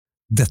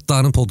Dette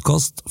en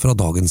podcast fra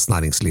Dagens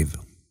Næringsliv.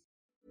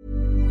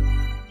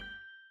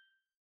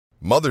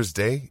 Mother's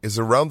Day is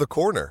around the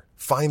corner.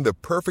 Find the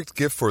perfect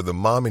gift for the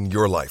mom in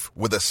your life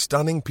with a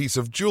stunning piece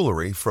of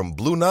jewelry from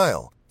Blue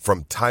Nile.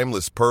 From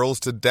timeless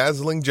pearls to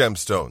dazzling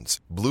gemstones,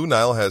 Blue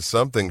Nile has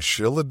something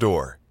she'll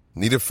adore.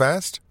 Need it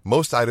fast?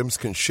 Most items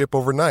can ship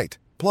overnight.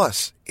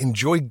 Plus,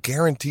 enjoy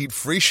guaranteed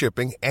free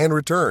shipping and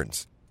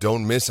returns.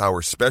 Don't miss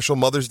our special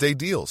Mother's Day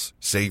deals.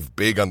 Save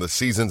big on the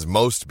season's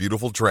most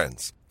beautiful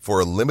trends. For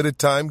a limited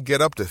time,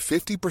 get up to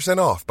 50%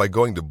 off by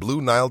going to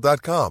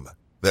BlueNile.com.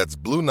 That's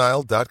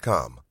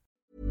BlueNile.com.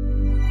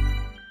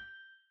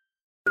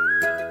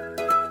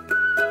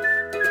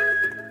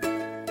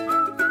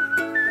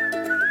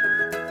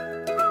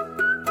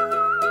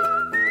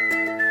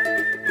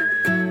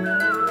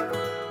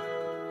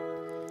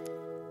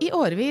 I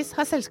årevis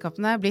har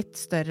selskapene blitt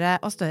større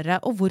og større,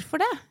 og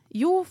hvorfor det?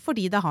 Jo,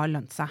 fordi det har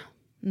lønt seg.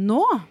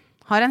 Nå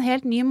har en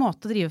helt ny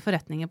måte å drive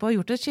forretninger på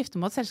gjort et skifte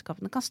mot at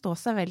selskapene kan stå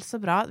seg vel så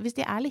bra hvis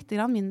de litt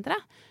grann mindre,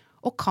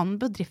 og kan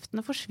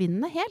bedriftene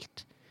forsvinne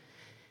helt.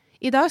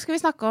 I dag skal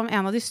vi snakke om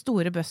en av de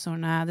store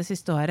buzzordene det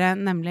siste året,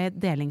 nemlig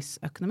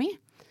delingsøkonomi.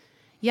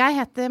 Jeg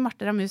heter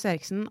Marte Ramus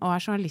Eriksen og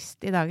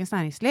journalist i Dagens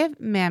Næringsliv.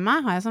 Med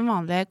meg har jeg som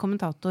vanlig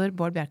kommentator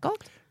Bård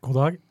Bjerkholt. God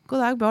dag.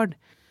 God dag, Bård.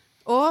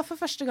 Og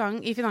for første gang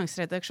i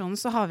Finansredaksjonen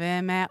så har vi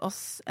med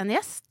oss en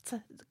gjest.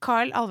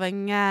 Carl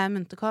Alveng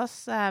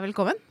Munterkaas,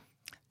 velkommen.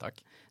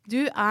 Takk. Du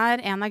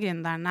en av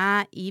gründerne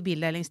i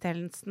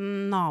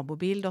bildelingstjenesten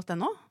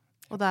nabobil.no,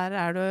 og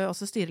der du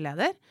også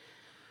styreleder.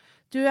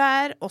 Du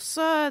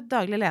også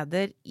daglig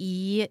leder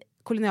i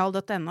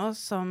kolonial.no,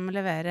 som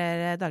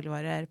leverer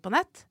dagligvarer på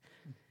nett.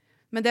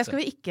 Men det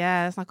skal vi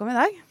ikke snakke om i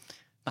dag.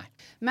 Nei.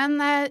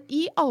 Men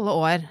i alle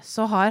år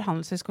så har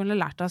Handelshøyskolen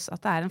lært oss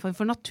at det en form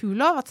for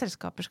naturlov at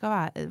selskaper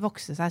skal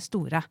vokse seg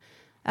store.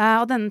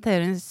 Og denne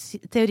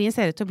teorien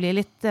ser ut til å bli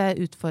litt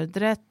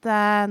utfordret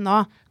nå.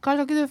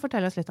 Carl, kan ikke du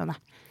fortelle oss litt om det?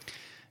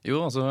 Jo,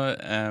 altså,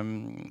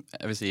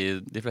 jeg vil si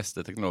de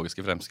fleste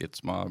teknologiske fremskritt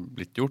som har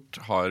blitt gjort,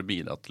 har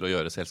bidratt til å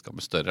gjøre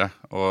selskapet større.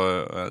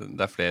 Og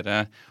det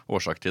flere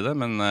årsaker til det,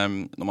 men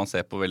når man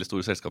ser på veldig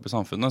store selskaper i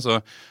samfunnet, så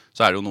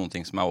det jo noen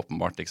ting som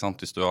åpenbart, ikke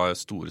sant? Hvis du har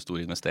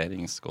store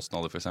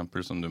investeringskostnader for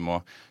eksempel, som du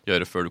må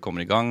gjøre før du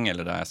kommer i gang,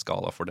 eller det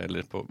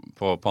skalafordeler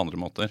på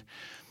andre måter.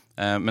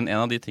 Men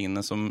en av de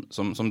tingene som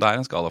det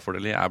en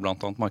skalafordel i,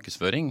 blant annet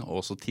markedsføring,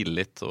 og også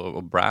tillit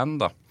og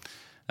brand, da.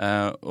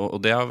 Og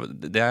det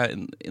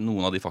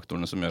noen av de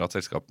faktorene som gjør at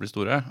selskapet blir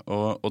store,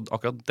 og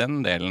akkurat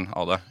den delen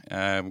av det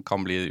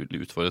kan bli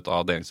utfordret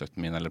av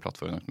delingsøkonomien eller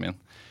plattformøkonomien.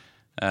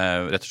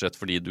 Rett og slett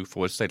fordi du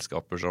får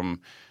selskaper som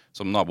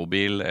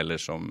Nabobil, eller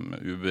som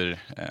Uber,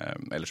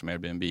 eller som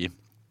Airbnb,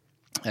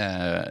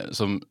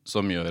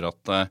 som gjør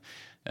at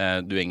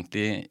du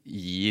egentlig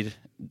gir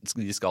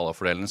de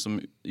skalafordelene som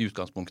i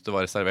utgangspunktet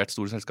var reservert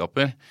store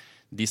selskaper.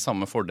 De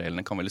samme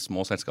fordelene kan veldig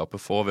små selskaper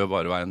få ved å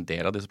bare være en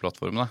del av disse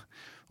plattformene.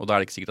 Og da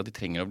det ikke sikkert at de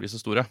trenger å bli så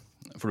store.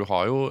 For du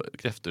har jo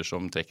krefter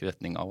som trekker i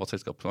retning av at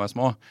selskaper kan være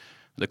små.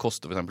 Det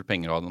koster for eksempel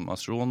penger og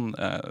animasjon.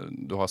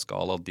 Du har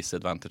skala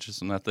disadvantages,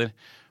 som det heter,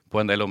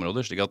 på en del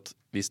områder. Slik at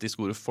hvis de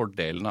store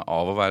fordelene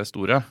av å være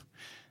store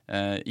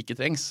ikke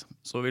trengs,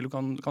 så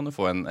kan du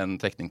få en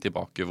trekning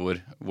tilbake hvor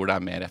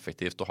det mer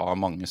effektivt å ha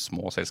mange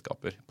små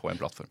selskaper på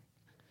en plattform.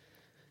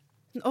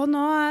 Og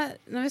nå,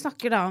 når vi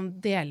snakker da om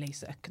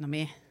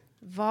delingsøkonomi,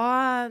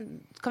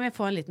 kan vi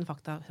få en liten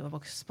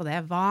faktaboks på det?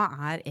 Hva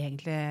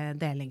egentlig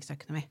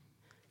delingsøkonomi?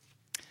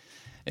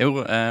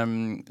 Jo,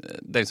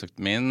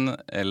 delingsøkonomien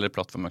eller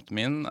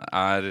plattformøkonomien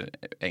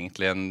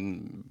egentlig en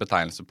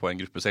betegnelse på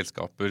en gruppe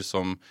selskaper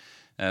som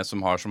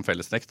har som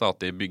fellestrekk da,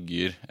 at de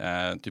bygger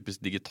typisk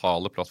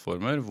digitale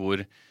plattformer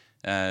hvor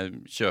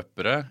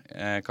kjøpere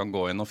kan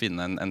gå inn og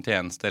finne en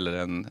tjeneste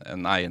eller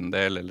en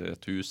eiendel eller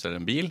et hus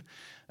eller en bil,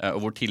 og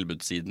hvor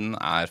tilbudssiden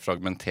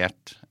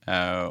fragmentert,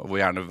 og hvor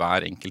gjerne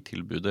hver enkelt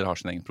tilbyder har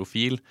sin egen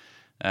profil,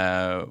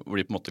 hvor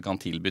de på en måte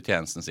kan tilby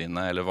tjenestene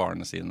sine eller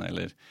varene sine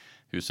eller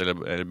huset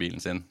eller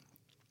bilen sin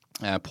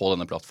på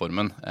denne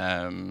plattformen,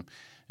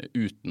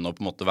 uten å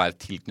på en måte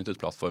være tilknyttet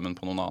plattformen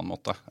på noen annen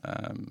måte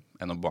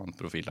enn å bare en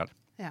profil der.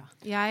 Ja,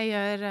 jeg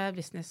gjør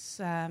business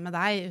med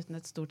deg uten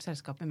et stort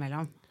selskap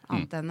imellom,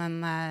 annet enn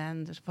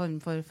en form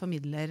for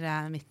formidler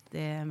midt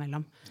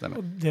imellom.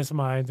 Og det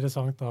som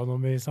interessant da,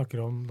 når vi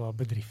snakker om da,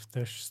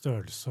 bedrifters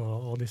størrelse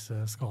og disse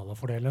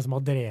skalafordelene som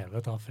har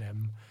drevet da,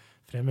 frem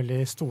veldig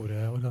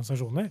store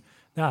organisasjoner,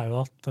 det jo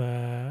at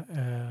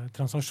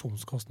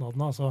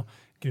transaksjonskostnadene, altså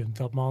grunnen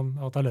til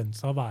at det lønner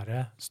seg å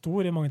være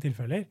stor i mange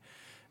tilfeller,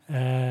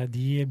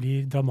 de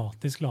blir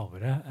dramatisk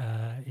lavere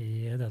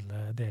i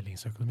denne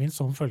delingsøkonomien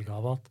som følge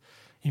av at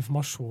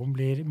informasjon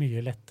blir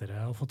mye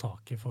lettere å få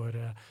tak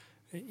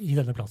i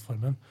denne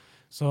plattformen.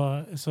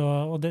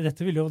 Og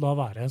dette vil jo da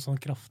være en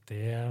sånn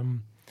kraftig,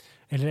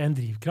 eller en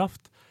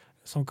drivkraft,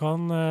 som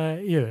kan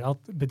gjøre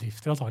at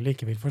bedrifter antagelig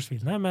ikke vil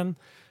forsvinne, men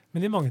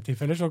i mange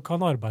tilfeller så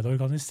kan arbeidet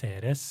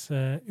organiseres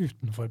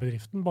utenfor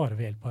bedriften, bare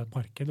ved hjelp av et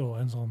marked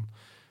og en sånn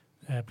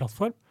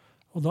plattform.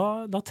 Og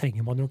da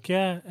trenger man jo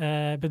ikke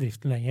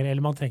bedriften lenger,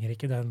 eller man trenger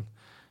ikke den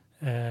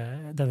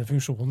denne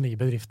funksjonen i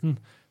bedriften.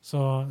 Så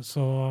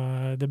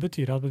det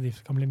betyr at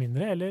bedriften kan bli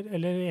mindre,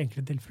 eller i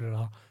enkelte tilfeller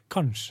da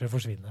kanskje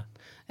forsvinne.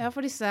 Ja,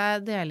 for disse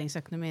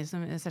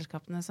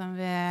delingsøkonomiselskapene som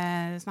vi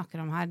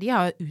snakker om her, de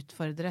har jo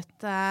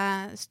utfordret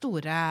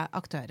store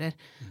aktører.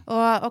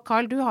 Og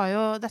Carl,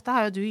 dette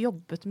har jo du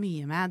jobbet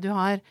mye med. Du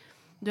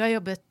har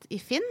jobbet i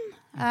Finn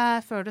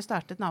før du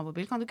startet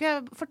Nabobil. Kan du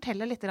ikke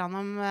fortelle litt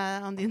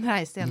om din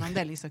reise gjennom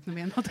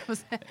delingsøkonomien?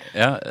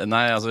 Ja,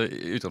 nei, altså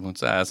i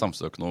utgangspunktet så er jeg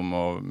samfunnsøkonom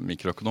og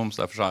mikroøkonom,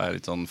 så derfor har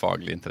jeg litt sånn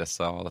faglig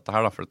interesse av dette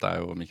her, da, for dette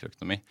er jo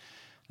mikroøkonomi.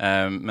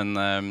 Men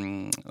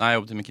jeg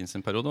jobbet i McKinsey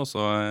en periode, og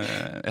så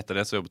etter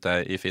det så jobbet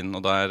jeg i Finn,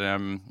 og der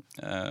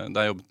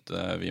jobbet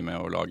vi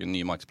med å lage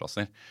nye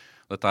markedsplasser.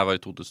 Dette her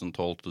var i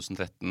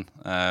 2012-2013,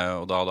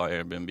 og da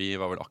Airbnb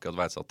var vel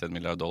akkurat verdsatt til $1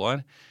 milliard,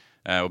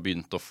 og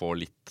begynte å få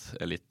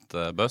litt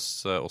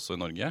buzz også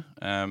i Norge,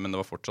 men det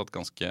var fortsatt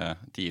ganske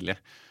tidlig.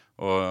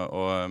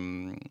 Og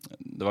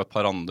det var et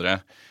par andre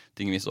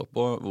ting vi så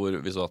på, hvor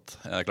vi så at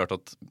det er klart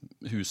at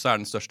huset er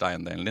den største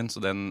eiendelen din, så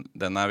den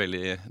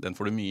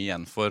får du mye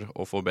igjen for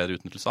å få bedre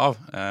utnyttelse av,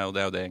 og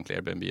det er jo det egentlig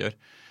Airbnb gjør.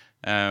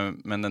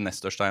 Men den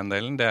nest største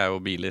eiendelen, det er jo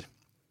biler.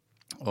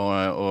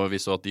 Og vi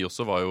så at de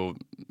også var jo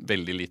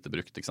veldig lite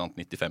brukt, ikke sant?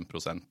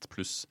 95%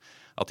 pluss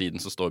av tiden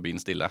så står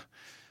bilen stille.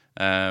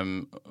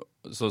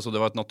 Så det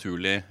var et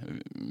naturlig,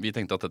 vi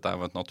tenkte at dette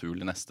var et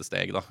naturlig neste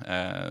steg da,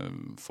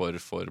 for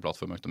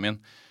plattformøkonomien.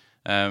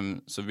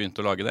 Så vi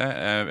begynte å lage det.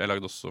 Jeg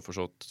lagde også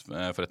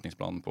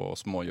forretningsplanen på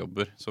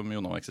småjobber, som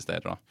jo nå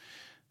eksisterer da.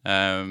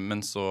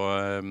 Men så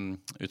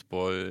ut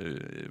på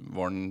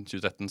våren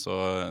 2013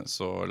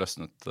 så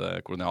løsnet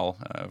Kolonial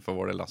for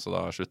vår del da, så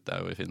da sluttet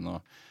jeg jo i Finn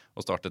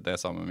og startet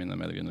det sammen med mine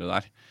medgründere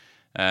der.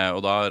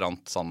 Og da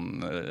rant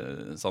sand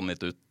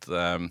litt ut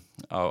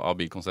av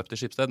bilkonseptet i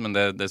Schibsted, men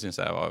det synes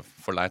jeg var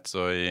for leit,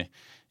 så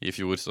i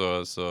fjor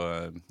så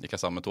gikk jeg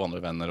sammen med 2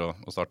 andre venner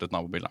og startet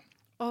Nabobil da.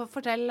 Og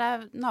fortell,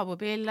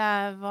 Nabobil,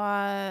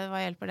 hva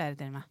hjelper dere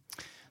til med?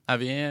 Nei,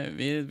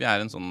 vi er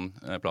en sånn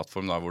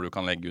plattform da, hvor du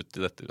kan legge ut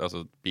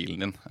altså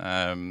bilen din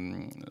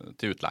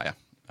til utleie.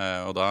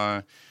 Og da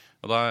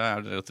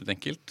er det rett og slett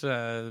enkelt.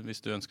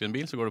 Hvis du ønsker en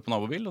bil, så går du på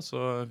Nabobil, og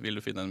så vil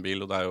du finne en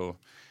bil, og det er jo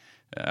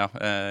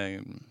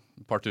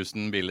et par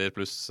tusen biler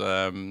pluss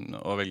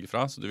å velge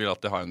fra, så du vil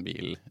alltid ha en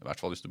bil, i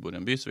hvert fall hvis du bor i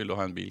en by, så vil du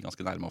ha en bil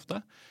ganske nærme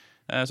ofte,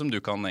 som du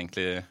kan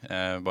egentlig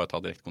bare ta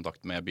direkte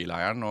kontakt med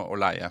bileieren og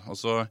leie. Og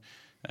så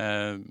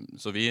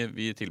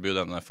vi tilbyr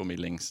denne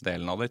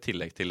formidlingsdelen av det i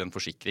tillegg til en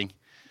forsikring.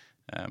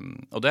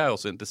 Og det er jo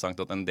også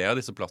interessant at en del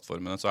av disse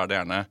plattformene så er det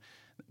gjerne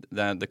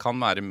det kan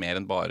være mer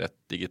enn bare et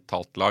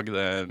digitalt lag.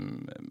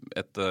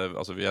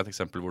 Altså vi har et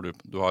eksempel hvor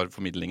du har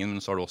formidlingen,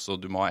 men så har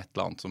du må ha et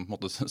eller annet som på en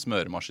måte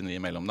smører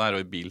maskineriet mellom der,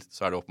 og i bil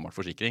så er det åpenbart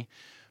forsikring.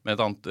 Men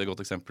et annet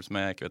godt eksempel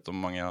som jeg ikke vet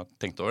om mange har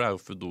tenkt over, er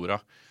jo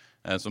Foodora,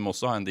 som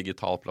også har en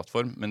digital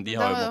plattform, men de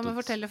har jo måttet... Da må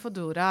fortelle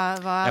Foodora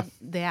hva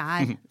det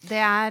er. Det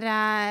er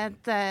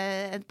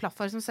et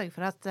plattform som sørger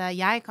for at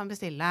jeg kan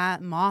bestille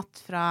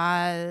mat fra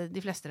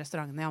de fleste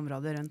restaurantene i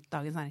området rundt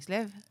Dagens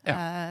Næringsliv.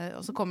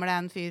 Og så kommer det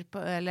en fyr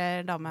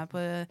eller dame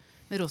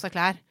med rosa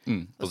klær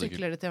og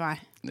sykler det til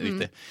meg.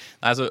 Riktig.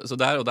 Nei,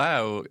 så der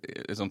er jo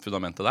liksom,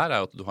 fundamentet der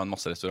er jo at du har en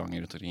masse restauranter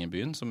rundt omkring i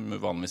byen som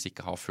vanligvis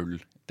ikke har full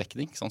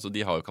dekning, sant? Så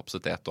de har jo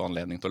kapasitet og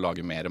anledning til å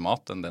lage mer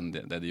mat enn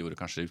det de gjorde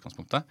kanskje i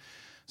utgangspunktet.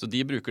 Så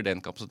de bruker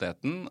den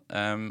kapasiteten,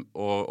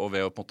 og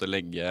ved å på en måte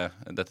legge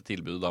dette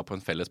tilbudet da på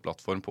en felles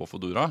plattform på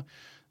Foodora,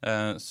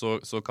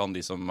 så kan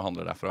de som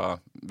handler derfra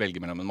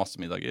velge mellom en masse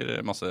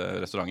middager, masse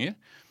restauranter,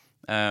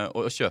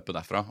 og kjøpe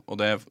derfra. Og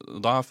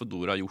da har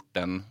Foodora gjort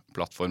den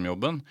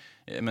plattformjobben,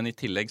 men i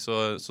tillegg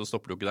så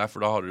stopper du ikke der,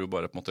 for da har du jo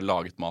bare på en måte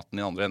laget maten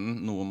i andre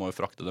enden. Noe må jo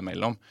frakte det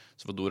mellom.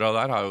 Så Foodora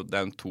der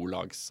det er en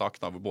tolagsak,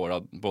 da,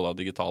 både av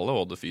digitale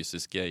og det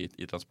fysiske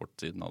i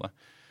transportsiden av det.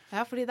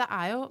 Ja, fordi det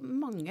er jo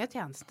mange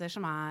tjenester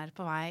som er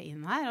på vei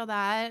inn her, og det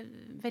er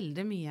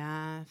veldig mye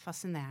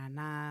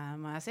fascinerende,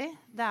 må jeg si.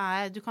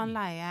 Du kan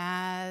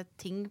leie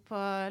ting på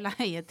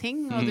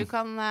leieting, og du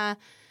kan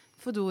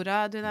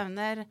Foodora, du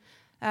nevner.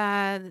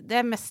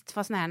 Det mest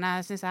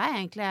fascinerende, synes jeg,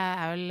 egentlig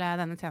er vel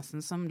denne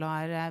tjenesten som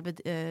lar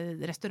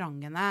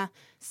restaurantene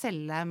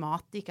selge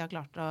mat de ikke har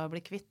klart å bli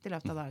kvitt i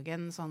løpet av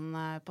dagen, sånn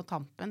på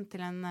tampen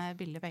til en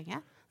billig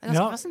penge. Det er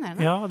ganske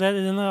fascinerende. Ja,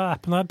 denne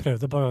appen har jeg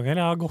prøvd et par ganger.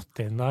 Jeg har gått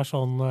inn der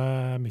sånn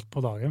midt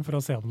på dagen for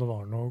å se om det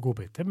var noe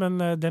godbiter,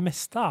 men det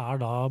meste er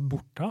da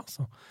borte,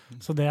 altså.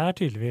 Så det er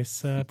tydeligvis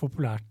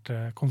populært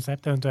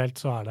konsept. Eventuelt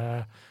så er det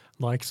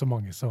da ikke så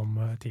mange som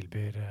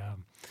tilbyr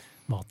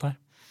mat der.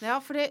 Ja,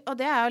 og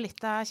det er jo litt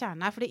av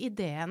kjernen her, fordi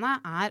ideene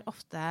er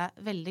ofte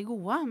veldig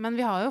gode, men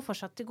vi har jo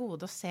fortsatt til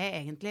gode å se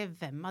egentlig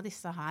hvem av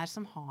disse her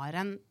som har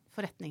en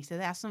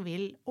forretningsidé som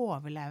vil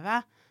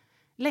overleve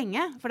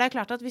lenge. For det er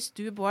klart at hvis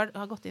du, Bård,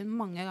 har gått inn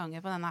mange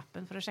ganger på denne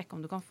appen for å sjekke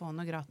om du kan få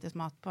noe gratis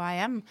mat på vei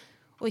hjem,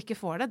 og ikke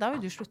får det, da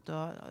vil du slutte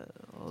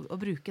å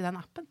bruke den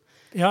appen.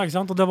 Ja, ikke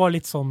sant? Og det var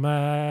litt sånn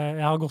med,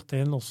 jeg har gått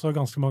inn også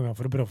ganske mange ganger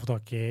for å prøve å få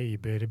tak i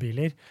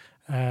Uber-biler,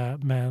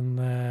 men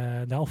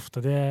det er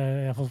ofte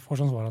jeg får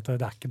sånn svar at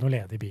det er ikke noe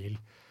ledig bil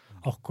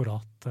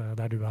akkurat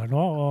der du er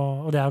nå.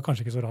 Og det jo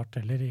kanskje ikke så rart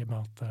heller, i og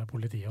med at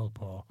politiet holder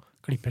på å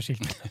klippe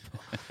skiltene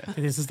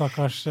til disse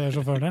stakkars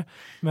sjåførene.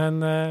 Men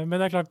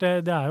det klart,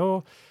 det jo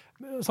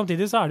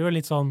samtidig så det jo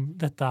litt sånn,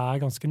 dette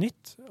ganske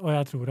nytt, og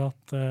jeg tror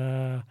at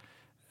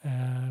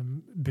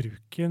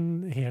bruken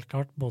helt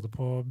klart både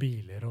på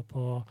biler og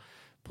på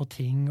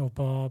ting og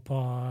på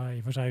i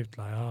og for seg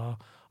utleie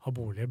av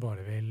boliger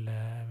bare vil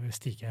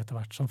stige etter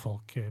hvert som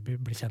folk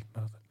blir kjent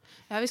med dette.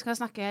 Ja, vi skal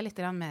snakke litt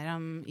mer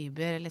om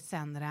Uber litt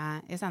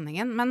senere i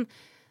sendingen, men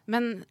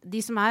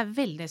de som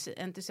veldig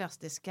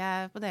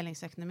entusiastiske på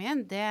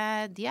delingsøkonomien,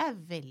 de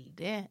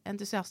veldig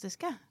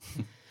entusiastiske.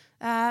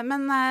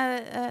 Men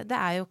det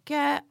jo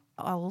ikke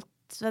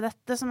alt ved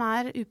dette som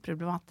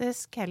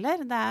uproblematisk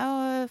heller. Det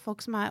jo folk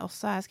som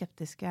også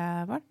skeptiske,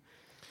 Bård.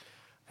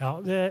 Ja,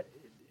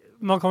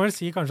 man kan vel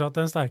si kanskje at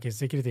den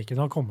sterkeste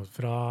kritikken har kommet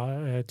fra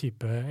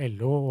type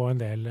LO og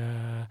en del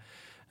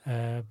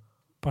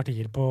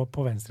partier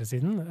på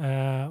venstresiden,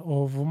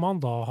 og hvor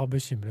man da har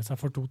bekymret seg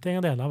for to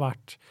ting. Det ene har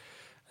vært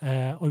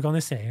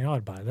organiseringen av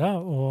arbeidet,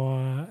 og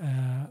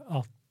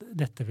at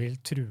dette vil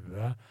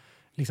true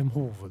liksom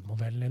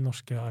hovedmodellen i det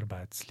norske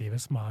arbeidslivet,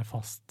 som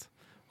fast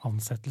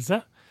ansettelse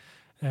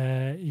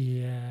i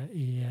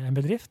en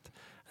bedrift.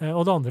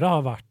 Og det andre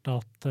har vært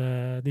at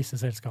disse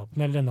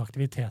selskapene, eller denne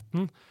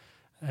aktiviteten,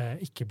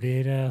 ikke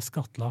blir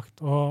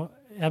skattlagt. Og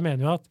jeg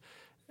mener jo at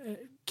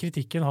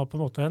kritikken har på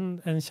en måte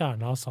en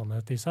kjerne av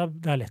sannhet i seg.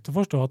 Det lett å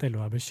forstå at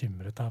LO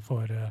bekymret her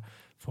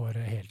for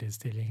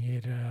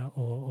heltidsstillinger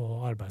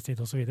og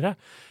arbeidstid og så videre.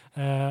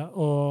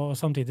 Og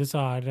samtidig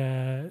så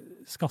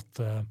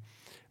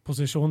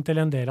skatteposisjonen til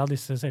en del av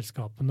disse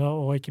selskapene,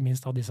 og ikke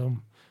minst av de som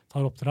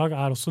tar oppdrag,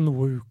 også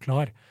noe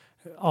uklar,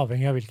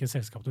 avhengig av hvilket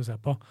selskap du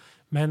ser på.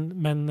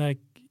 Men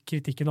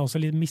kritikken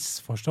også litt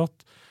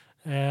misforstått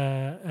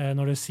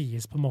når det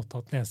sies på en måte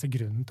at den eneste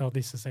grunnen til at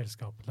disse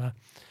selskapene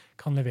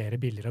kan levere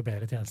billigere og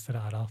bedre tjenester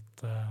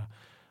at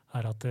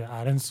det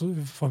en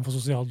form for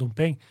sosial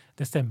dumping.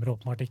 Det stemmer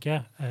åpenbart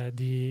ikke.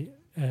 De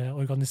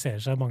organiserer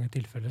seg i mange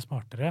tilfeller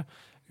smartere,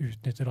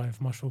 utnytter da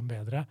informasjon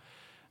bedre.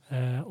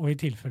 Og i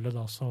tilfelle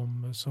da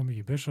som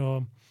Uber,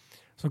 så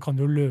kan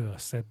det jo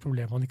løse et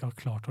problem man ikke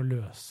har klart å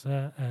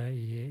løse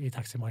i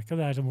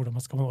taximarkedet. Det hvordan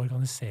man skal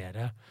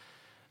organisere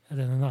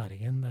denne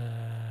næringen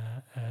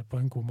på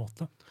en god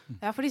måte.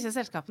 Ja, for disse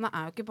selskapene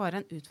jo ikke bare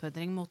en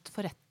utfordring mot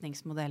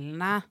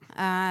forretningsmodellene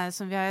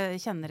som vi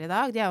kjenner i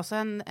dag. De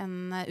også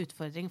en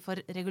utfordring for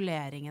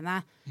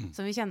reguleringene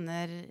som vi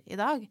kjenner i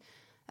dag.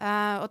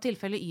 Og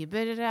tilfellet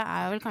Uber jo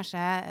vel kanskje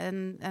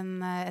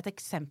et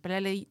eksempel,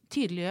 eller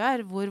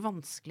tydeliggjør hvor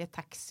vanskelig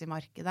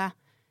taximarkedet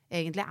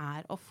egentlig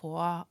å få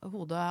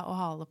hodet og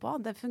hale på.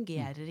 Det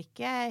fungerer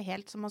ikke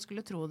helt som man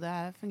skulle tro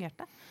det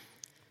fungerte.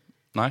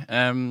 Nei,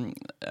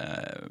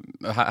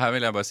 her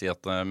vil jeg bare si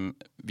at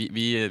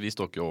vi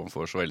står ikke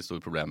overfor så veldig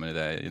store problemer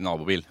i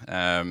nabobil.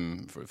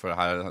 For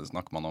her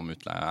snakker man om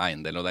utleie av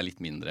eiendel, og det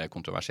litt mindre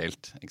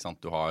kontroversielt. Ikke sant?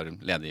 Du har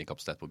ledig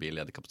kapasitet på bil,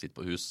 ledig kapasitet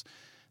på hus.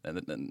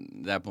 Det på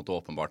en måte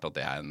åpenbart at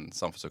det en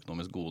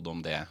samfunnsøkonomisk gode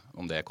om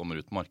det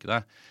kommer ut på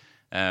markedet.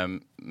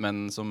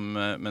 Men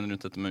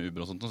rundt dette med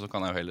Uber og sånt, så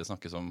kan jeg jo heller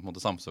snakke som på en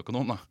måte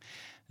samfunnsøkonom, da.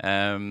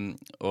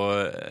 Og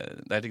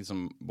det riktig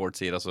som Bård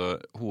sier,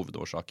 altså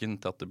hovedårsaken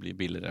til at det blir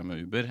billigere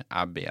med Uber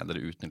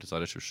bedre utnyttelse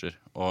av ressurser.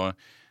 Og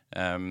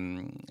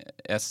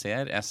jeg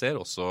ser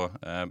også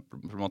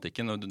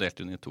problematikken, og du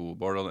delte den i to,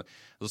 Bård, og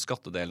altså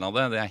skattedelen av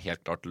det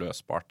helt klart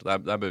løsbart. Der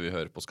bør vi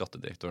høre på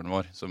skattedirektøren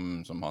vår,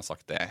 som har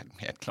sagt det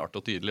helt klart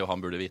og tydelig, og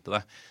han burde vite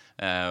det.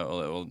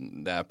 Og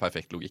det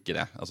perfekt logikk i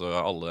det. Altså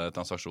alle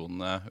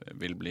transaksjonene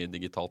vil bli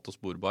digitalt og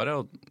sporbare,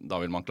 og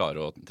da vil man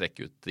klare å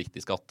trekke ut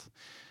riktig skatt.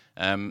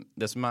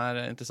 Det som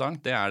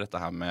interessant, det dette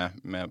her med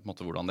på en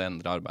måte hvordan det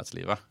endrer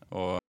arbeidslivet.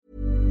 Og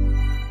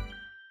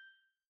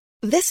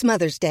This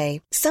Mother's Day,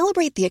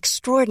 celebrate the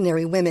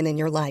extraordinary women in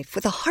your life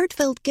with a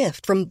heartfelt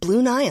gift from Blue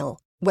Nile.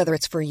 Whether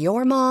it's for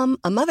your mom,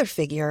 a mother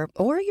figure,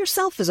 or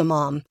yourself as a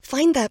mom,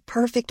 find that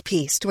perfect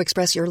piece to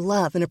express your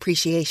love and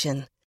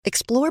appreciation.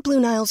 Explore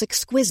Blue Nile's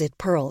exquisite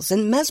pearls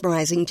and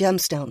mesmerizing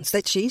gemstones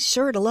that she's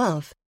sure to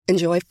love.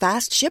 Enjoy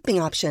fast shipping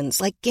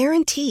options like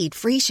guaranteed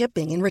free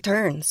shipping and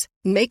returns.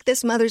 Make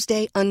this Mother's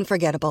Day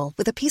unforgettable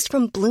with a piece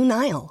from Blue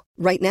Nile.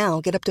 Right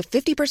now, get up to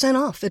 50%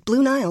 off at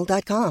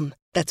BlueNile.com.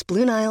 That's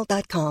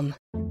BlueNile.com.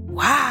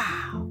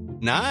 Wow!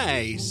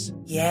 Nice!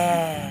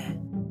 Yeah!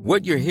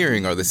 What you're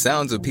hearing are the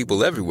sounds of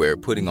people everywhere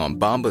putting on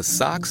Bombas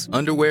socks,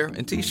 underwear,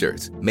 and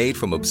T-shirts made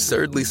from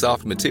absurdly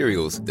soft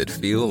materials that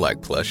feel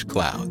like plush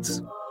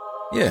clouds.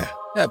 Yeah,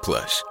 that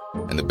plush.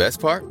 And the best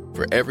part?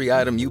 For every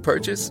item you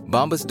purchase,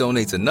 Bombas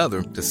donates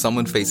another to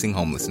someone facing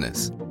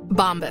homelessness.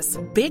 Bombas.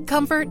 Big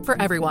comfort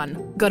for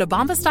everyone. Go to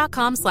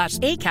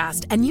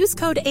bombas.com/ACAST and use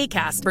code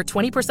ACAST for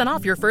 20%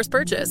 off your first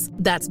purchase.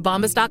 That's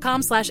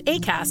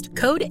bombas.com/ACAST.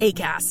 Code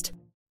ACAST.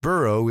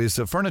 Burrow is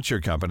a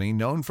furniture company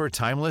known for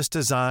timeless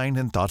design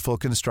and thoughtful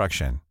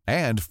construction,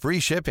 and free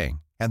shipping,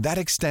 and that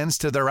extends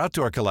to their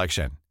outdoor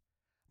collection.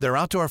 Their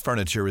outdoor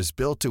furniture is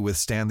built to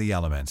withstand the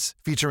elements,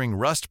 featuring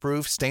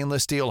rust-proof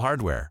stainless steel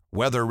hardware,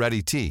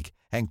 weather-ready teak,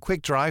 and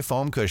quick-dry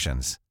foam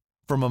cushions.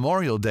 For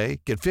Memorial Day,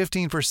 get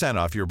 15%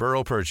 off your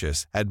Burrow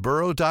purchase at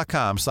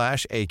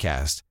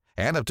burrow.com/ACAST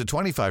and up to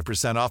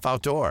 25% off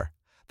outdoor.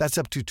 That's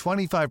up to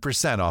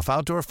 25% off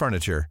outdoor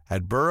furniture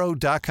at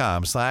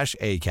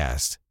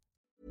burrow.com/ACAST.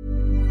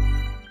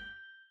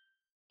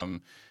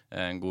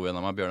 En god venn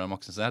av meg, Bjørnar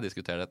Moxnes, jeg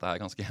diskuterer dette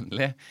her ganske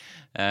jevnlig.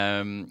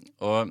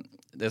 Og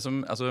det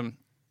som, altså,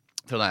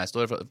 fra der jeg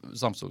står, fra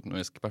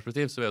samfunnsøkonomisk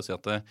perspektiv, så vil jeg jo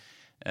si at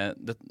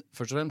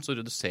først og fremst så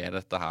reduserer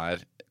dette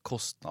her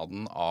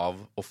kostnaden av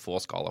å få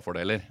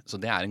skalafordeler. Så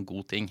det er en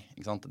god ting,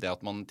 ikke sant? Det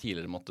at man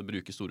tidligere måtte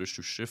bruke store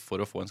ressurser for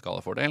å få en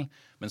skalafordel,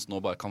 mens nå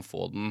bare kan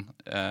få den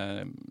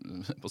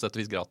på sett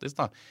og vis gratis,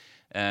 da.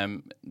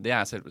 Det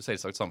er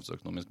selvsagt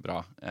samfunnsøkonomisk bra.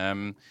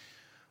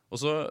 Og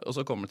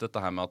så kommer det til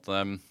dette her med at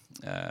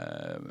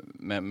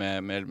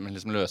med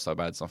liksom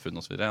løsarbeidssamfunn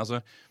og så videre. Altså,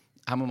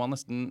 her må man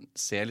nesten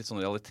se litt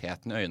sånn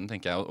realiteten i øynene,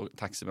 tenker jeg, og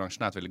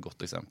taxibransjen er et veldig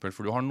godt eksempel.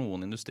 For du har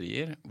noen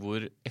industrier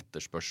hvor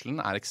etterspørselen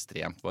er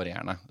ekstremt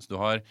varierende. Så du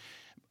har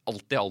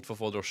alltid alt for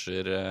få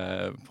drosjer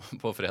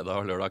på fredag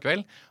og lørdag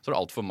kveld, så er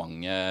det alt for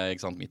mange,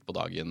 ikke sant, midt på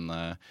dagen.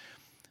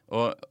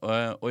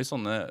 Og i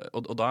sånne,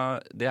 og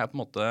da, det er på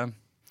en måte,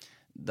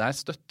 der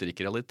støtter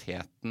ikke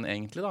realiteten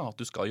egentlig da,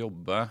 at du skal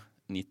jobbe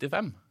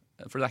 9-5.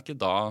 For det er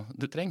ikke da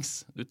du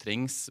trengs. Du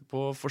trengs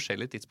på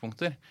forskjellige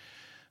tidspunkter.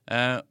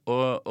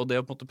 Og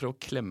det å på en måte prøve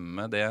å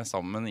klemme det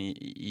sammen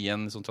i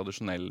en sånn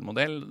tradisjonell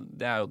modell,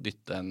 det er jo å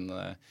dytte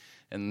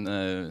en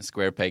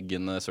square peg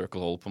in a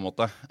circle hole på en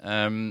måte.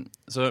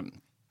 Så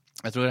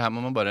jeg tror her må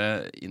man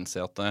bare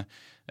innse at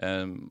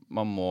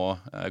man må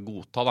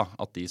godta da,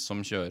 at de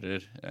som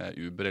kjører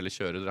Uber eller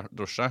kjører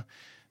drosje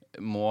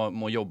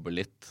må jobbe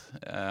litt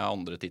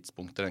andre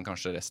tidspunkter enn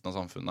kanskje resten av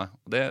samfunnet.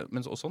 Men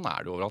sånn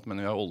er det overalt,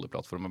 men vi har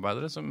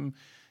oljeplattformarbeidere som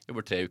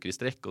jobber 3 uker i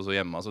strekk og så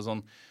hjemme, altså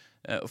sånn.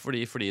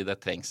 Fordi det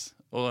trengs.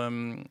 Og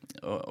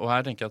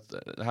her tenker jeg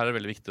at her er det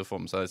veldig viktig å få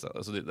med seg,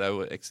 altså det er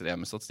jo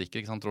ekstreme statistikker,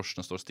 ikke sant?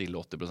 Drosjene står stille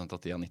 80%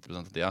 av tida,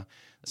 90% av tida.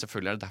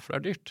 Selvfølgelig er det derfor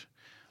det er dyrt.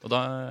 Og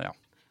da, ja.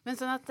 Men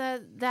sånn at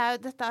det er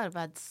jo dette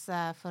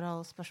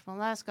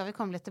arbeidsforholdsspørsmålet skal vi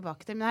komme litt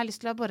tilbake til, men jeg har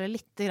lyst til å bore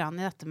litt grann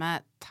i dette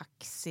med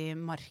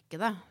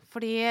taximarkedet.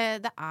 Fordi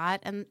det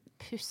er en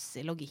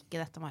pussig logikk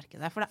i dette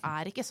markedet. For det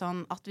er ikke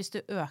sånn at hvis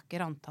du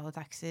øker antallet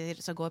taxier,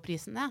 så går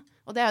prisen ned.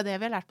 Og det er jo det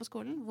vi har lært på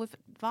skolen.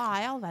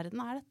 Hva i all verden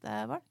er dette,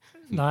 Bård?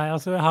 Nei,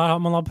 altså her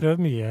man har prøvd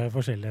mye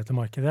forskjellig etter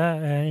markedet.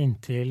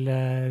 Inntil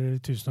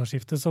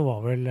tusenårsskiftet så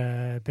var vel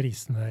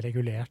prisene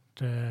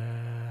regulert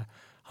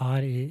her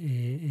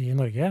i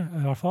Norge,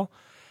 i hvert fall.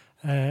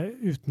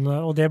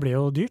 Og det ble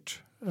jo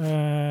dyrt.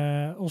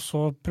 Og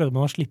så prøvde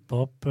man å slippe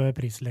opp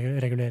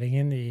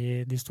prisreguleringen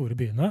i de store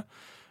byene,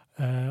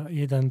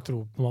 i den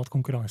tro på at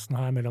konkurransen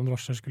her mellom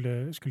drosjer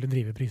skulle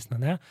drive prisene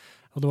ned.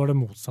 Og det var det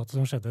motsatte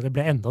som skjedde. Det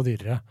ble enda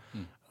dyrere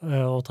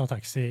å ta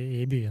taxi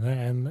i byene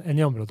enn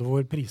i områder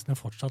hvor prisene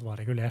fortsatt var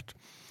regulert.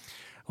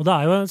 Og det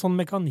er jo en sånn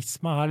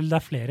mekanisme her, det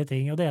er flere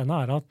ting. Og det ene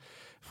er at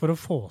for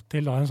å få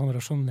til en sånn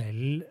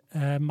rasjonell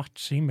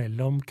matching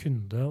mellom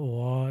kunde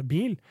og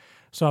bil,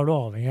 så er du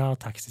avhengig av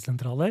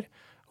taxisentraler,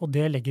 og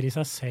det legger i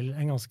seg selv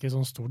en ganske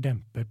sånn stor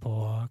demper på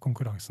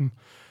konkurransen.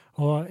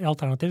 Og i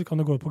alternativ kan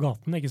du gå på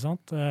gaten, ikke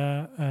sant,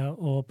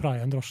 og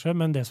praie en drosje,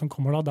 men det som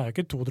kommer da, det er jo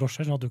ikke 2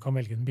 drosjer, sånn at du kan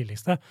velge den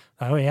billigste.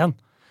 Det er jo 1.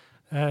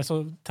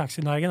 Så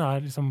taxinæringen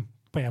er liksom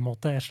på en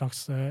måte et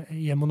slags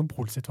i en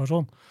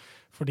monopolsituasjon.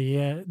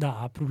 Fordi det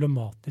er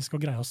problematisk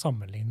å greie å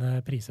sammenligne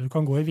priser. Du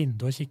kan gå i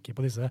vinduet og kikke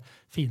på disse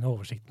fine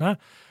oversiktene,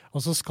 og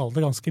så skal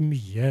det ganske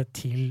mye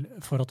til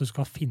for at du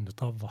skal finne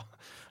ut av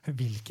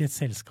hvilket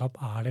selskap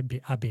er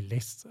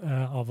billigst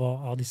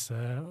av disse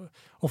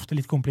ofte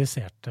litt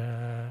kompliserte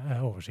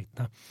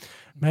oversiktene.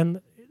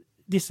 Men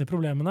disse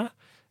problemene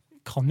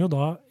kan jo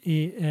da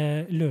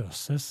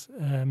løses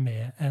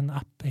med en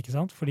app, ikke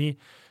sant? Fordi i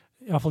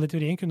hvert fall i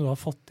teorien kunne du da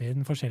fått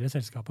inn forskjellige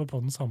selskaper på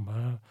den samme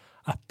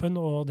appen,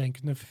 og den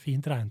kunne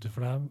fint regnet ut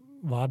for deg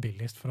hva er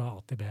billigst fra A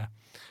til B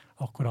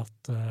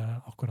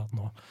akkurat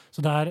nå. Så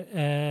det er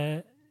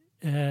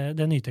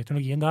den nye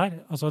teknologien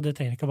der, altså det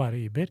trenger ikke å være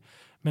Uber,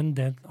 men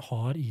den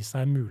har i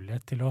seg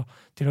mulighet til å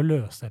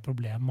løse et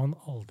problem man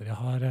aldri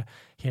har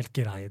helt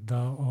greid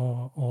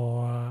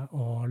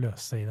å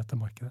løse i dette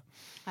markedet.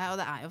 Ja, og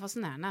det er jo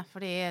fascinerende,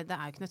 fordi det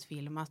er jo ikke noe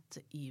tvil om at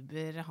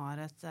Uber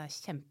har et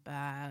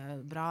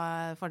kjempebra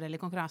fordel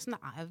i konkurransen.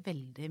 Det er jo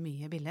veldig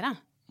mye billigere,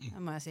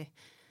 må jeg si.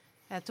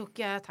 Jeg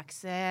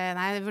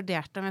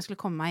vurderte om jeg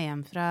skulle komme meg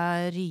hjem fra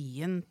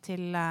Ryen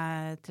til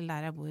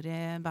der jeg bor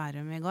i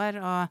Bærum i går,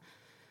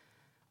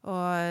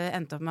 og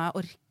endte opp med jeg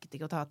orket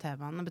ikke å ta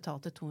T-banen og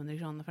betalte 200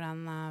 kroner for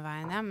den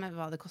veien hjem.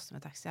 Hva det koster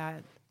med taxi.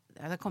 Jeg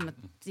har kommet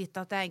dit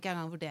at jeg ikke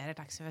engang vurderer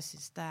taxi, for jeg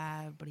synes det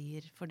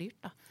blir for dyrt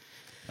da.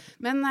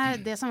 Men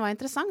det som var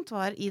interessant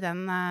var i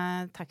den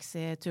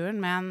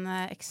taxituren med en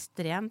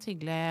ekstremt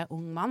hyggelig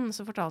ung mann,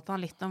 så fortalte han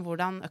litt om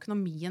hvordan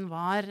økonomien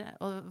var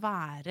å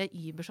være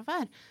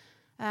Uber-sjåfør.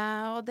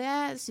 Og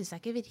det synes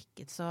jeg ikke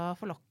virket så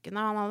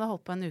forlokkende. Han hadde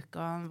holdt på en uke,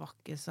 og han var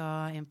ikke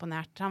så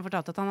imponert. Han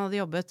fortalte at han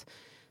hadde jobbet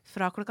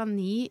fra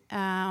 9:00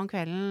 om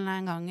kvelden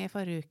en gang i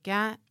forrige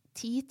uke,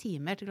 10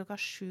 timer til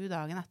 7:00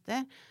 dagen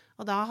etter, og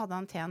og da hadde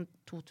han tjent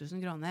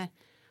 2000 kroner.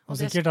 Og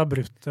sikkert har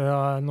brutt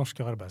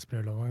norske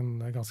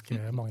arbeidsmiljøloven ganske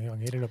mange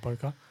ganger i løpet av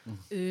uka.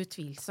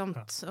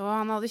 Utvilsomt. Og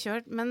han hadde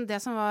kjørt, men det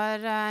som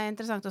var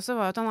interessant også,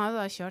 var at han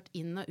hadde da kjørt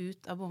inn og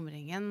ut av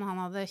bomringen.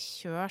 Han hadde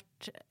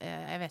kjørt,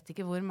 jeg vet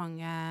ikke hvor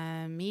mange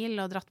mil,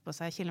 og dratt på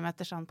seg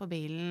kilometerstand på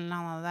bilen.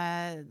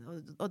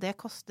 Og det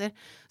koster.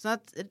 Så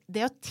at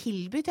det å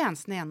tilby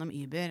tjenestene gjennom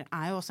Uber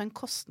er jo også en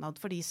kostnad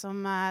for de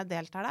som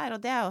deltar der,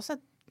 og det er også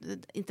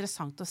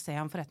interessant å se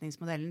om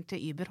forretningsmodellen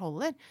til Uber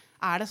holder.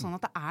 Er det sånn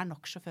at det er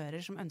nok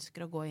sjåfører som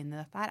ønsker å gå inn i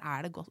dette her?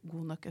 Er det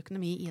god nok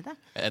økonomi i det?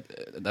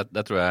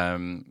 Det tror jeg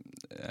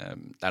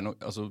det er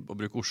altså, å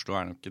bruke Oslo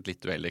er nok et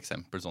litt uheldig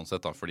eksempel sånn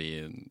sett da, fordi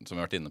som vi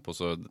har vært inne på,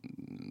 så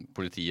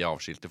politiet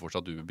avskilter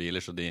fortsatt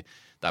Uber-biler, så de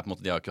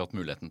har ikke hatt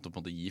muligheten til å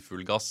på en måte gi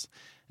full gass.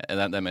 Det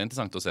er mer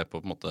interessant å se på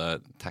en måte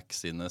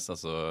taxienes,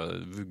 altså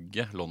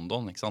vugge,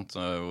 London, ikke sant?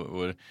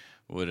 Hvor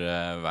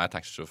hver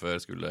taxisjåfør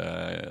skulle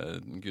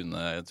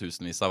kunne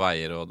tusenvis av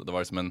veier, og det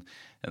var liksom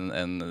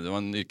det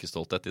var en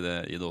yrkesstolthet i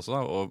det også,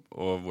 da,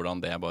 og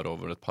hvordan det bare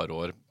over et par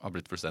år har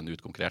blitt fullstendig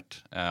utkonkurrert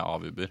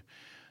av Uber.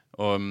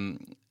 Og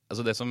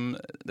altså det som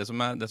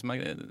er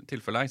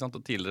tilfellet, ikke sant?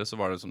 Og tidligere så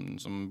var det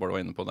som Bård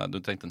var inne på,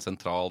 du trengte en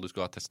sentral, du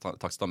skulle ha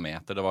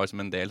takstameter, det var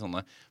liksom en del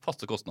sånne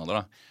faste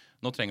kostnader da.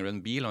 Nå trenger du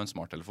en bil og en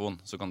smarttelefon,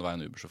 så kan du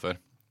være en Uber-sjåfør.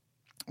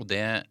 Og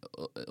det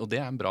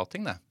er en bra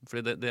ting, det.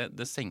 Fordi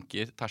det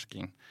senker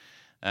terskelen.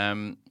 Det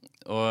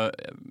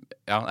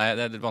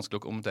er litt vanskelig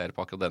å kommentere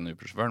på akkurat denne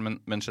Uber-sjåføren,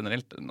 men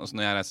generelt, altså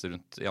når jeg reiser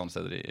rundt i andre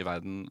steder i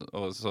verden,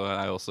 og så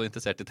er jeg også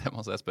interessert i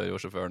temaet, så jeg spør jo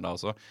sjåføren da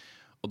også.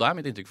 Og da er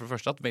mitt inntrykk for det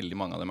første at veldig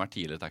mange av dem er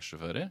tidligere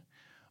taxisjåfører,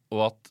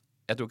 og at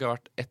jeg tror ikke det har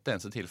vært ett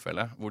eneste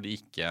tilfelle hvor de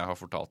ikke har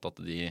fortalt at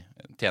de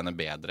tjener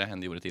bedre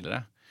enn de gjorde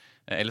tidligere.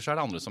 Ellers er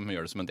det andre som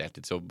gjør det som en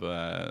deltidsjobb,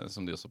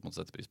 som de også på en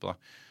måte setter pris på da.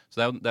 Så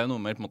det er jo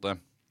noe med på en måte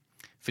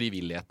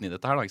frivilligheten i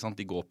dette her da, ikke sant?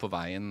 De går på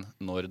veien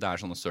når det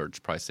er sånne surge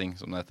pricing,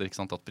 som det heter, ikke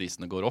sant? At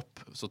prisene går opp,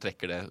 så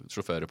trekker det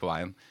sjåfører på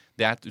veien.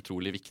 Det er et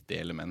utrolig viktig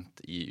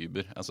element i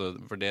Uber, altså,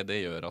 for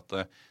det gjør at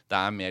det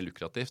er mer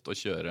lukrativt å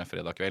kjøre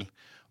fredag kveld.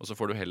 Og så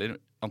får du heller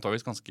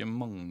antageligvis ganske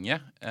mange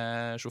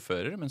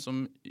sjåfører, men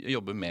som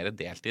jobber mer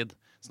deltid,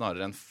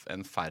 snarere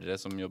enn færre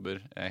som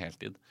jobber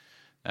heltid.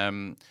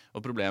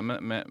 Og problemet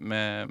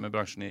med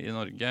bransjen i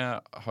Norge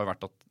har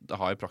vært at det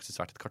har i praksis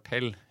vært et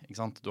kartell, ikke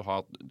sant?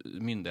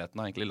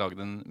 Myndighetene har egentlig laget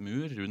en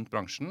mur rundt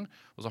bransjen,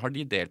 og så har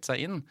de delt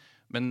seg inn,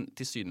 men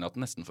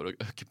tilsynelatende nesten for å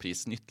øke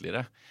prisen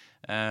ytterligere.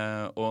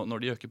 Og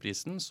når de øker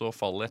prisen, så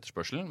faller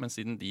etterspørselen, men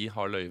siden de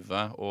har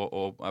løyve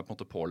og er på en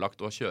måte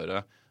pålagt å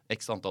kjøre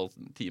x antall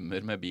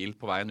timer med bil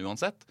på veien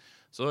uansett,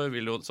 så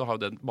har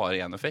det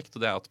bare en effekt,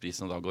 og det er at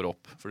prisen da går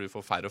opp, for du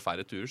får færre og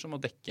færre turer som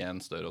må dekke en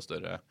større og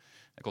større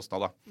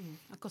kostnad da.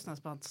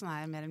 Kostnadsbalansen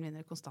er mer eller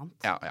mindre konstant.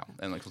 Ja,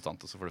 en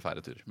konstant, og så får du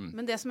færre turer.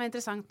 Men det som er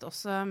interessant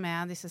også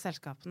med disse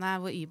selskapene,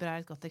 hvor Uber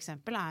er et godt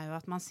eksempel, er jo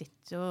at man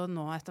sitter jo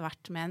nå etter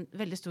hvert med en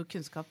veldig stor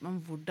kunnskap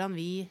om hvordan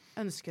vi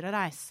ønsker å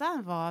reise,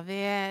 hva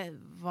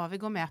vi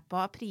går med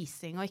på av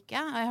prising og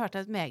ikke. Jeg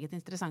hørte et meget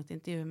interessant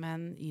intervju med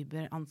en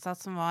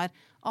Uber-ansatt som var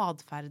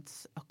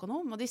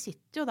adferdsøkonom, og de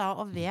sitter jo da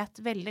og vet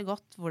veldig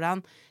godt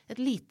hvordan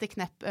et lite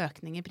knepp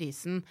økning i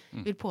prisen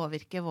vil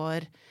påvirke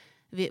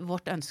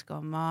vårt ønske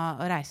om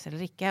å reise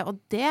eller ikke.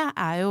 Og det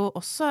er jo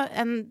også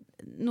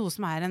noe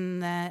som er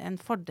en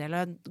fordel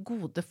og en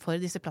gode for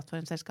disse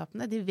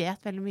plattformselskapene. De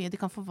vet veldig mye, de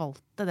kan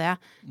forvalte det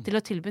til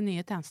å tilby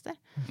nye tjenester.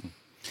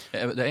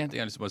 Det er en ting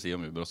jeg har lyst til å si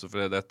om Uber også,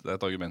 for det er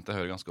et argument jeg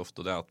hører ganske ofte,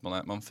 og det er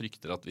at man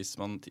frykter at hvis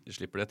man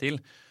slipper det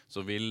til,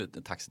 så vil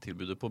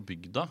taxitilbudet på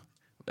bygda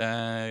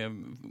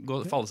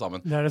falle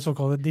sammen. Det er det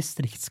såkalte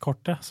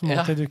distriktskortet som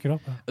alltid dukker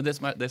opp. Ja. Det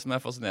som er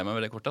fascinerende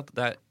med det kortet, at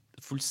det er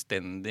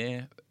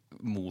fullstendig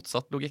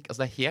motsatt logikk.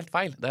 Altså det er helt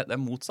feil. Det er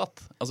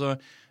motsatt. Altså,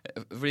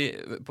 fordi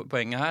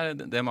poenget her,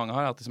 det mange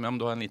har, er at liksom,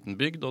 du har en liten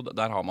bygd, og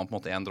der har man på en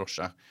måte en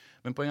drosje.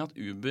 Men poenget er at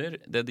Uber,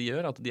 det de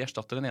gjør, at de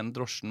erstatter den ene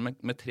drosjen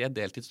med 3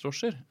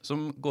 deltidsdrosjer,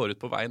 som går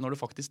ut på vei når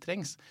det faktisk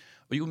trengs.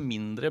 Og jo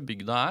mindre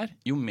bygda er,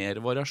 jo mer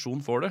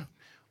variasjon får du.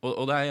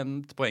 Og det er en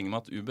poeng med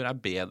at Uber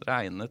er bedre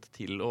egnet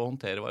til å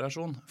håndtere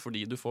variasjon,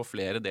 fordi du får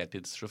flere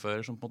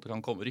deltidssjåfører som på en måte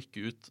kan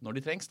rykke ut når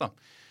de trengs da.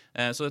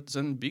 Så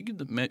en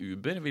bygd med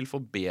Uber vil få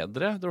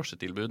bedre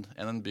drosjetilbud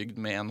enn en bygd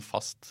med en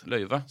fast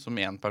løyve, som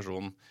en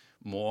person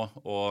må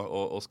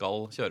og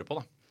skal kjøre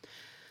på da.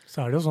 Så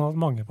er det jo sånn at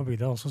mange på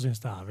bygda også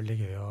synes det er veldig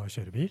gøy å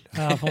kjøre bil.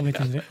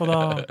 Og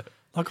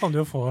da kan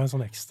du jo få en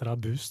sånn ekstra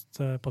boost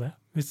på det,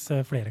 hvis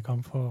flere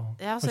kan få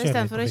kjøre litt på bygda. Så i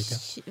stedet for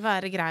å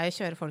være grei å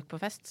kjøre folk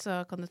på fest,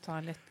 så kan du ta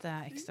litt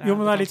ekstra... Jo,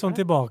 men det er litt sånn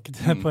tilbake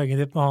til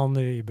poenget ditt med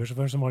han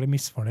Uber-sjåføren som var litt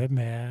misfornøyd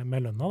med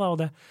lønna. Da,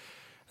 og det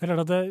er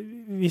klart at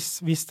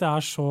hvis det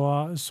er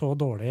så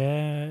dårlig,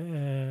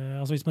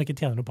 altså hvis man ikke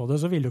tjener noe på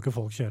det, så vil jo ikke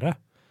folk kjøre.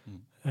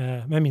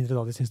 Med mindre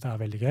da de synes det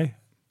er veldig gøy.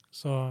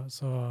 Så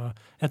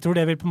jeg tror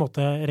det vil på en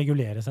måte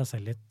regulere seg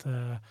selv litt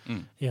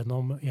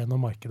gjennom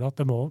markedet.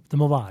 At det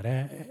må være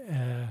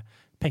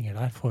penger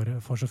der for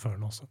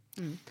sjåførene også.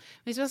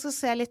 Hvis vi skal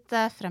se litt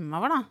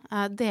fremover da,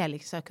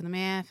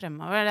 delingsøkonomi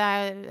fremover,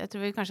 jeg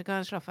tror vi kanskje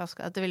kan slå fast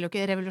at det vil jo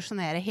ikke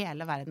revolusjonere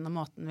hele verden og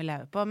måten vi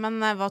lever på,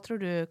 men hva tror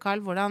du,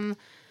 Carl, hvordan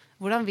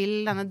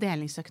vil denne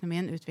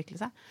delingsøkonomien utvikle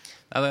seg?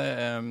 Ja,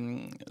 jeg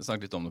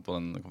snakket litt om det på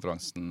den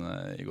konferansen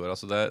i går.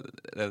 Altså det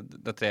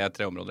er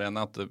tre områder igjen.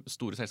 At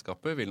store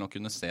selskaper vil nok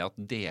kunne se at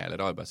deler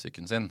av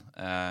arbeidssyken sin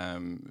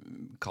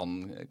kan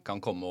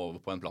komme over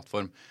på en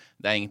plattform.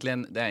 Det er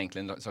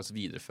egentlig en slags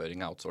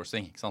videreføring av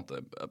outsourcing. Ikke sant?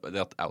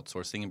 Det at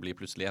outsourcing blir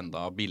plutselig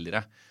enda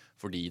billigere,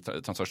 fordi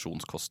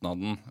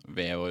transaksjonskostnaden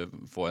ved å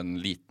få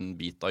en liten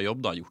bit av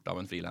jobb gjort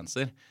av en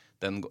freelancer,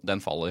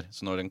 den faller.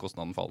 Så når den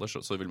kostnaden faller,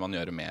 så vil man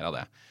gjøre mer av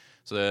det.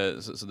 Så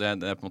det er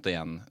på en måte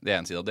en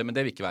side av det, men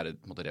det vil ikke være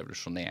på en måte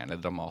revolusjonerende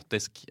eller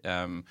dramatisk.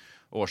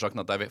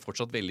 Årsaken at det er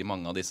fortsatt veldig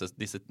mange av disse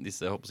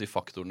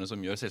faktorene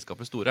som gjør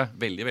selskaper store.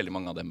 Veldig, veldig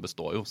mange av dem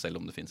består jo,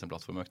 selv om det finnes en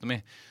plattformøkonomi.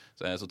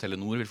 Så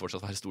Telenor vil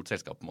fortsatt være et stort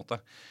selskap på en måte.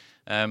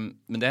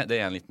 Men det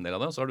er en liten del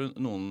av det. Og så har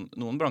du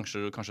noen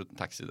bransjer, kanskje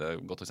taxi det er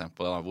et godt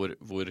eksempel på det,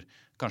 hvor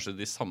kanskje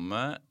de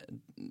samme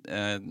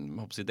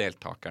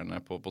deltakerne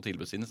på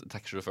tilbudssiden,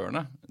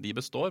 taxisjåførene, de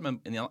består, men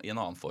i en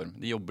annen form.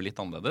 De jobber litt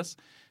annerledes.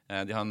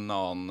 De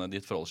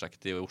forholder seg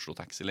ikke til Oslo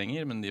Taxi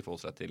lenger, men de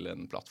forholder seg til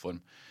en plattform.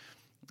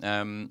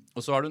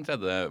 Og så har du en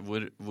tredje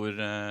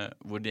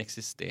hvor de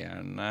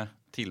eksisterende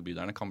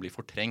tilbyderne kan bli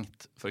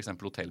fortrengt, for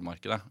eksempel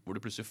hotellmarkedet, hvor du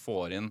plutselig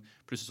får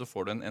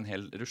du en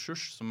hel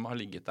ressurs som har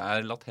ligget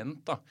der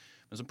latent,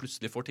 men som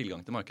plutselig får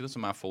tilgang til markedet,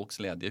 som er folks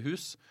ledige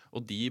hus,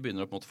 og de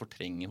begynner å på en måte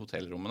fortrenge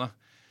hotellrommene.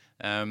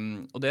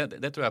 Og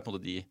det tror jeg på en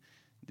måte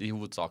de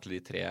hovedsakelig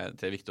tre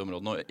viktige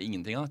områdene, og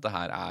ingenting av dette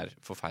her er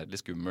forferdelig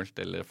skummelt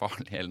eller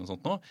farlig eller noe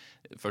sånt nå.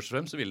 Først og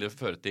fremst så vil det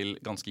føre til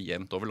ganske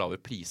jevnt over lave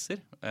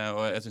priser,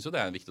 og jeg synes jo det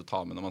er viktig å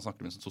ta med når man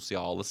snakker om den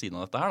sosiale siden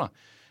av dette her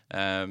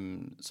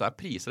så er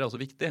priser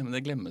også viktig, men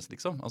det glemmes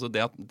liksom. Altså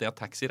det at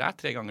taxier er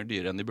 3 ganger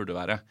dyrere enn de burde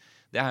være,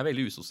 det er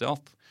veldig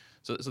usosialt.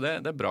 Så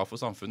det er bra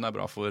for samfunnet, det er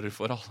bra for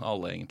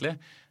alle egentlig,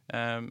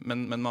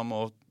 men man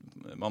må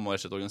rett og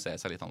slett organisere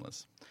seg litt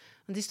annerledes.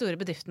 De store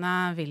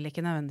bedriftene vil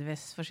ikke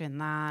nødvendigvis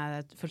forsvinne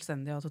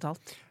fullstendig og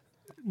totalt?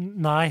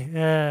 Nei,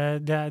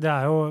 det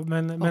er jo,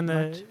 men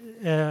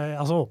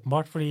altså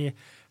åpenbart, fordi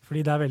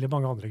det er veldig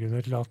mange andre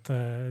grunner til at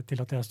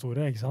de er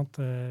store, ikke sant?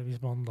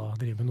 Hvis man da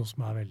driver med noe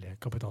som er veldig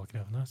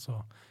kapitalkrevende, så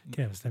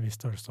kreves det en viss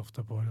størrelse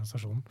ofte på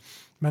organisasjonen.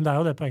 Men det er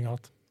jo det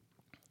poenget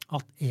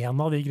at en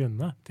av de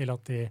grunnene til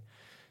at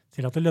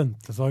det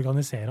løntes å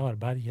organisere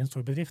arbeid i en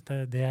stor bedrift,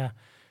 det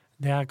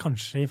er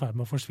kanskje i ferd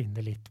med å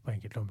forsvinne litt på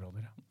enkelte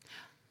områder.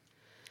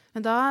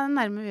 Men da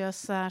nærmer vi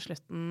oss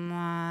slutten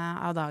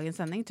av dagens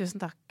sending.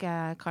 Tusen takk,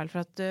 Carl, for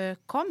at du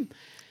kom.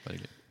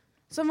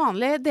 Som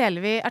vanlig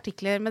deler vi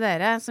artikler med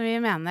dere som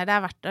vi mener det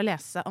er verdt å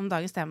lese om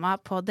dagens tema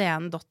på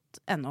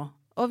dn.no.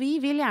 Og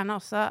vi vil gjerne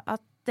også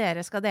at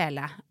dere skal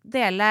dele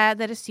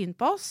deres syn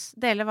på oss,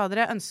 dele hva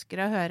dere ønsker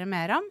å høre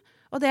mer om,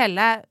 og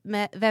dele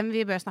med hvem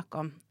vi bør snakke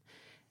om.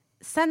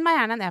 Send meg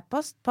gjerne en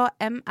e-post på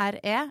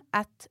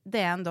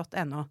mre@dn.no.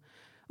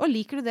 Og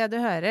liker du det du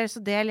hører,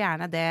 så del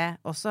gjerne det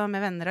også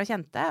med venner og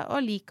kjente, og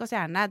lik oss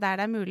gjerne der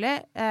det er mulig,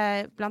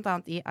 blant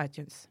annet i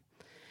iTunes.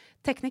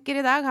 Tekniker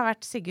i dag har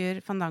vært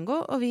Sigurd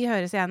Fandango, og vi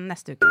høres igjen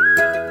neste uke.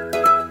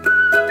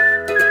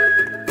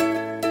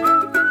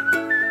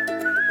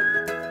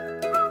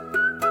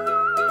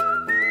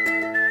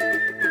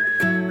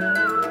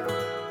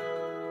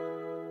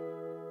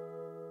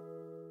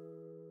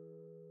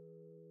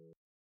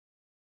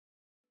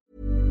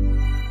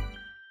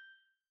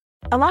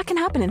 A lot can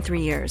happen in 3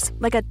 years,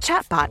 like a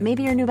chatbot may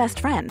be your new best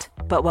friend.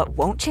 But what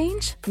won't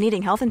change?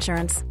 Needing health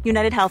insurance.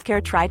 United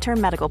Healthcare Tri-Term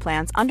Medical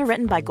Plans,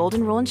 underwritten by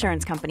Golden Rule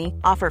Insurance Company,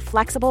 offer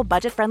flexible,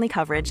 budget-friendly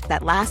coverage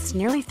that lasts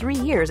nearly 3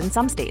 years in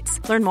some states.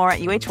 Learn more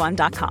at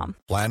uh1.com.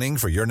 Planning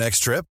for your next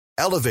trip?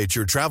 Elevate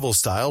your travel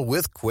style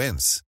with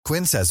Quince.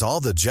 Quince has all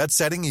the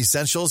jet-setting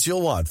essentials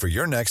you'll want for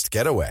your next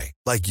getaway,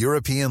 like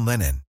European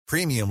linen,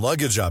 premium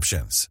luggage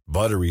options,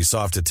 buttery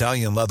soft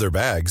Italian leather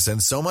bags,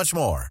 and so much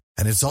more.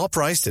 And it's all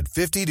priced at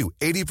 50 to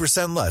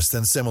 80% less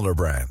than similar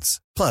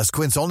brands. Plus,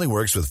 Quince only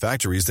works with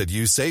factories that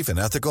use safe and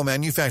ethical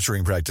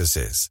manufacturing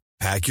practices.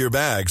 Pack your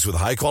bags with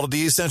high-quality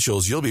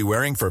essentials you'll be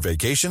wearing for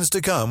vacations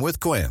to come with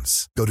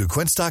Quince. Go to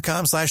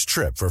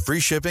quince.com/trip for free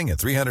shipping and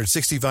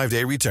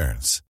 365-day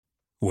returns.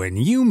 When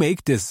you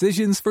make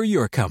decisions for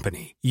your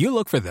company, you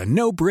look for the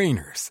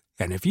no-brainers.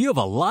 And if you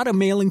have a lot of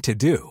mailing to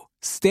do,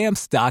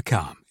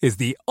 Stamps.com is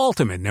the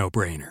ultimate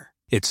no-brainer.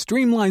 It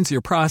streamlines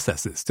your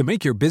processes to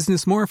make your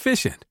business more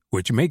efficient,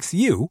 which makes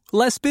you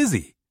less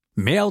busy.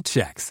 Mail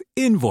checks,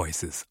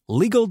 invoices,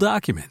 legal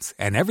documents,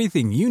 and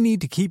everything you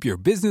need to keep your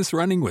business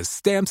running with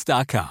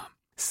Stamps.com.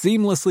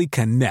 Seamlessly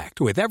connect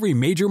with every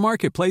major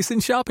marketplace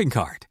and shopping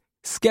cart.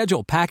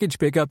 Schedule package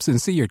pickups and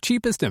see your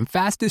cheapest and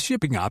fastest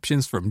shipping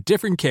options from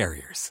different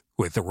carriers.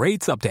 With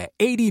rates up to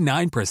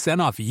 89%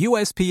 off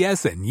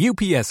USPS and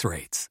UPS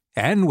rates.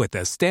 And with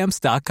the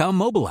Stamps.com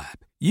mobile app,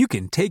 you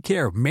can take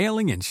care of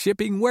mailing and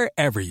shipping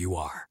wherever you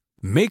are.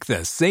 Make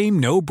the same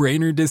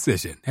no-brainer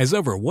decision as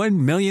over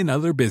 1 million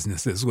other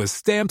businesses with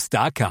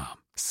Stamps.com.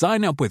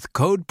 Sign up with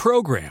Code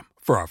PROGRAM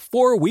for a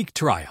 4-week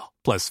trial,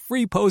 plus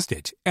free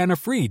postage and a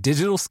free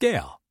digital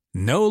scale.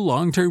 No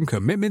long-term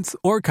commitments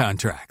or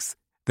contracts.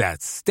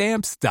 That's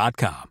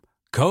Stamps.com.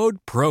 Code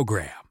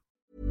PROGRAM.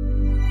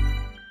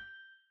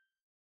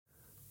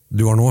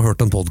 Du har nå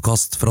hørt en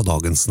podcast fra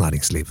Dagens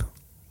Næringsliv.